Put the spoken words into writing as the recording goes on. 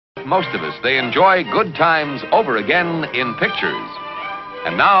most of us, they enjoy good times over again in pictures.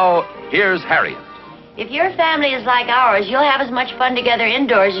 And now, here's Harriet. If your family is like ours, you'll have as much fun together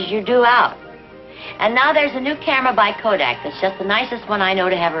indoors as you do out. And now there's a new camera by Kodak that's just the nicest one I know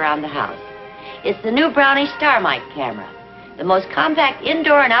to have around the house. It's the new Brownie Starmite camera, the most compact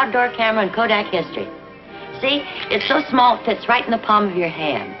indoor and outdoor camera in Kodak history. See, it's so small it fits right in the palm of your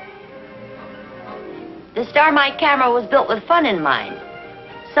hand. The Starmite camera was built with fun in mind.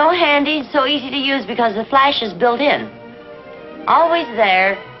 So handy, so easy to use because the flash is built in. Always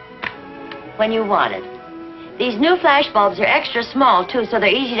there when you want it. These new flash bulbs are extra small, too, so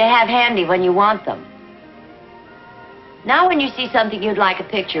they're easy to have handy when you want them. Now when you see something you'd like a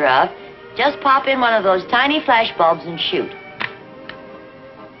picture of, just pop in one of those tiny flash bulbs and shoot.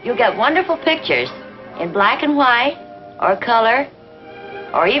 You'll get wonderful pictures in black and white, or color,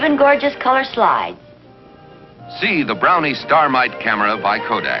 or even gorgeous color slides. See the Brownie Starmite camera by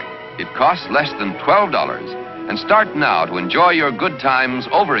Kodak. It costs less than $12. And start now to enjoy your good times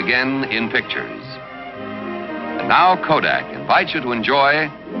over again in pictures. And now Kodak invites you to enjoy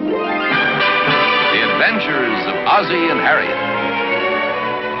the adventures of Ozzie and Harriet.